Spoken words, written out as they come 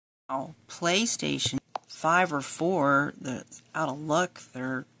PlayStation 5 or 4, that's out of luck,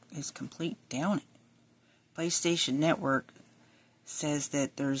 there is complete down. PlayStation Network says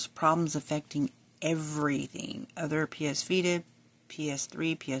that there's problems affecting everything. Other PS Vita,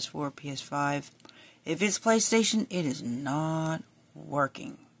 PS3, PS4, PS5. If it's PlayStation, it is not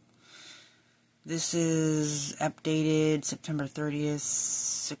working. This is updated September 30th,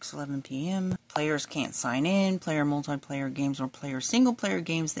 6:11 p.m. Players can't sign in. Player multiplayer games or player single-player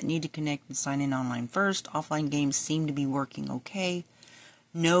games that need to connect and sign in online first. Offline games seem to be working okay.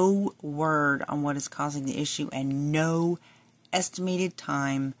 No word on what is causing the issue and no estimated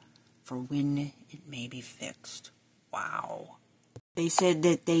time for when it may be fixed. Wow. They said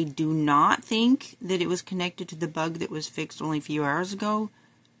that they do not think that it was connected to the bug that was fixed only a few hours ago,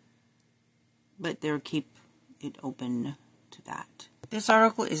 but they'll keep it open to that. This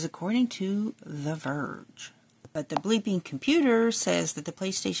article is according to The Verge. But the bleeping computer says that the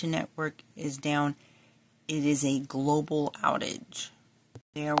PlayStation Network is down. It is a global outage.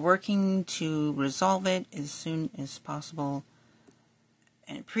 They are working to resolve it as soon as possible.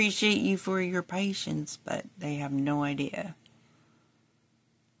 And appreciate you for your patience, but they have no idea.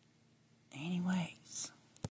 Anyways.